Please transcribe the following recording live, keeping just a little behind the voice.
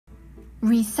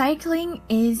Recycling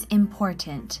is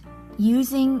important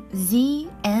using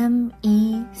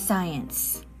ZME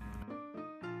science.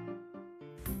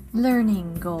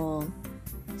 Learning goal.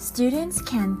 Students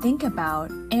can think about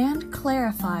and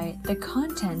clarify the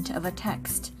content of a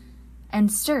text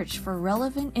and search for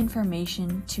relevant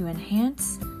information to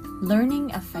enhance learning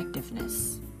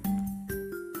effectiveness.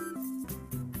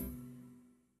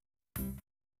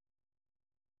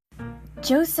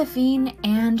 Josephine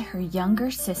and her younger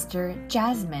sister,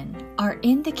 Jasmine, are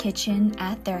in the kitchen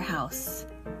at their house.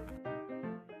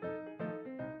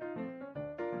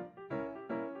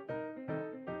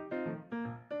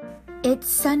 It's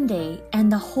Sunday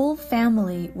and the whole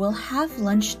family will have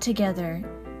lunch together.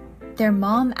 Their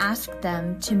mom asked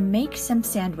them to make some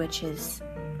sandwiches.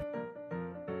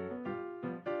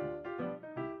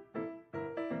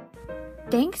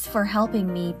 Thanks for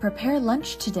helping me prepare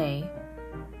lunch today.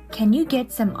 Can you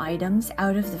get some items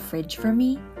out of the fridge for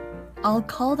me? I'll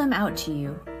call them out to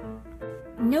you.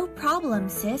 No problem,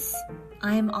 sis.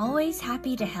 I am always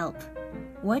happy to help.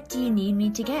 What do you need me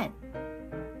to get?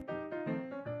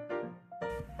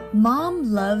 Mom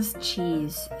loves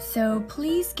cheese, so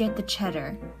please get the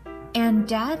cheddar. And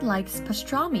Dad likes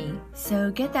pastrami,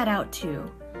 so get that out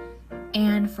too.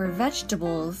 And for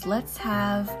vegetables, let's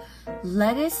have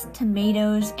lettuce,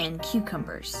 tomatoes, and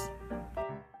cucumbers.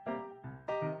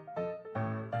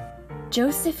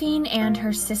 Josephine and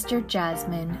her sister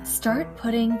Jasmine start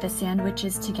putting the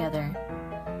sandwiches together.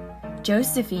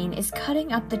 Josephine is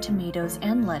cutting up the tomatoes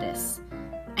and lettuce,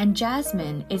 and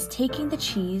Jasmine is taking the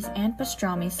cheese and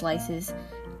pastrami slices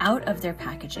out of their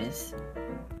packages.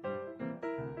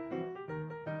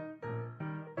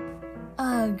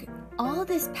 Ugh, all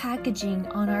this packaging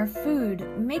on our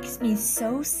food makes me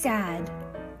so sad.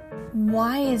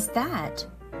 Why is that?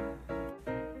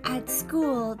 At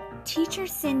school, Teacher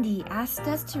Cindy asked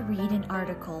us to read an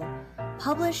article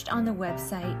published on the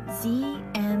website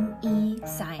ZME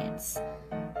Science.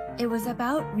 It was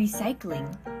about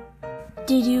recycling.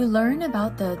 Did you learn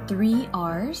about the 3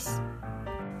 R's?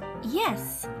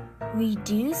 Yes,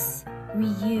 reduce,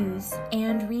 reuse,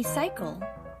 and recycle.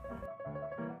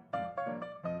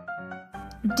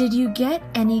 Did you get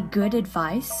any good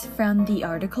advice from the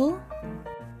article?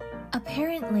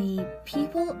 Apparently,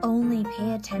 people only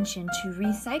pay attention to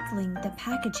recycling the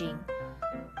packaging.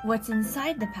 What's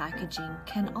inside the packaging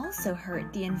can also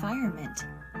hurt the environment.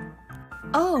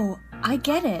 Oh, I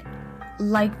get it.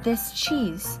 Like this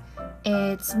cheese.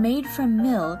 It's made from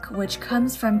milk which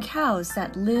comes from cows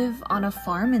that live on a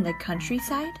farm in the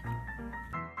countryside?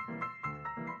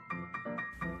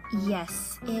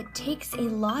 Yes, it takes a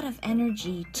lot of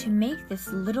energy to make this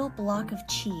little block of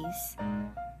cheese.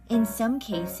 In some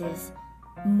cases,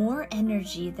 more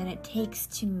energy than it takes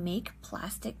to make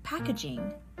plastic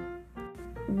packaging.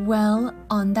 Well,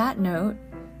 on that note,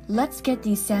 let's get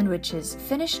these sandwiches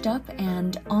finished up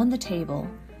and on the table.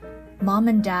 Mom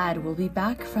and Dad will be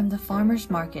back from the farmer's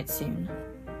market soon.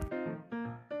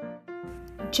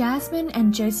 Jasmine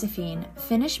and Josephine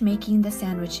finish making the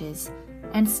sandwiches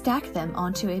and stack them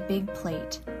onto a big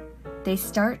plate. They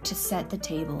start to set the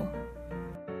table.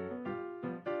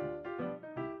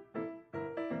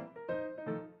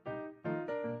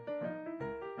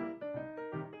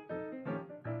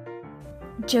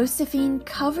 Josephine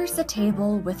covers the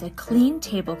table with a clean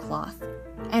tablecloth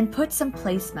and puts some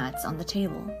placemats on the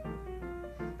table.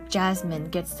 Jasmine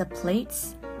gets the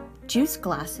plates, juice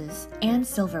glasses, and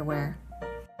silverware.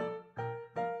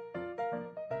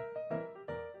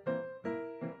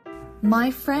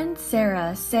 My friend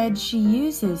Sarah said she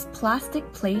uses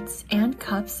plastic plates and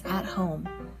cups at home.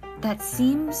 That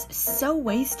seems so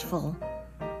wasteful.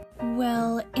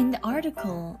 Well, in the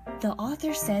article, the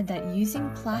author said that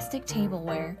using plastic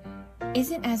tableware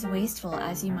isn't as wasteful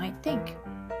as you might think.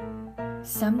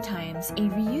 Sometimes a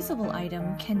reusable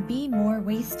item can be more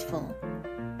wasteful.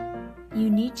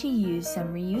 You need to use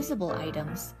some reusable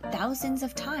items thousands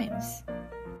of times.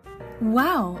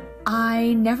 Wow,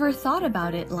 I never thought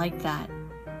about it like that.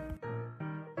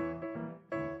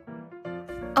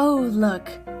 Oh,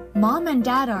 look, Mom and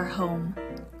Dad are home.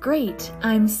 Great,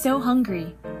 I'm so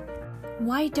hungry.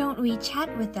 Why don't we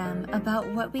chat with them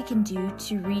about what we can do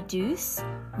to reduce,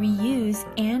 reuse,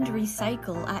 and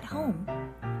recycle at home?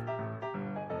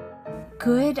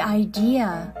 Good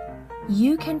idea!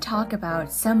 You can talk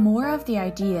about some more of the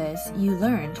ideas you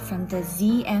learned from the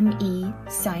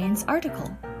ZME Science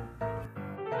article.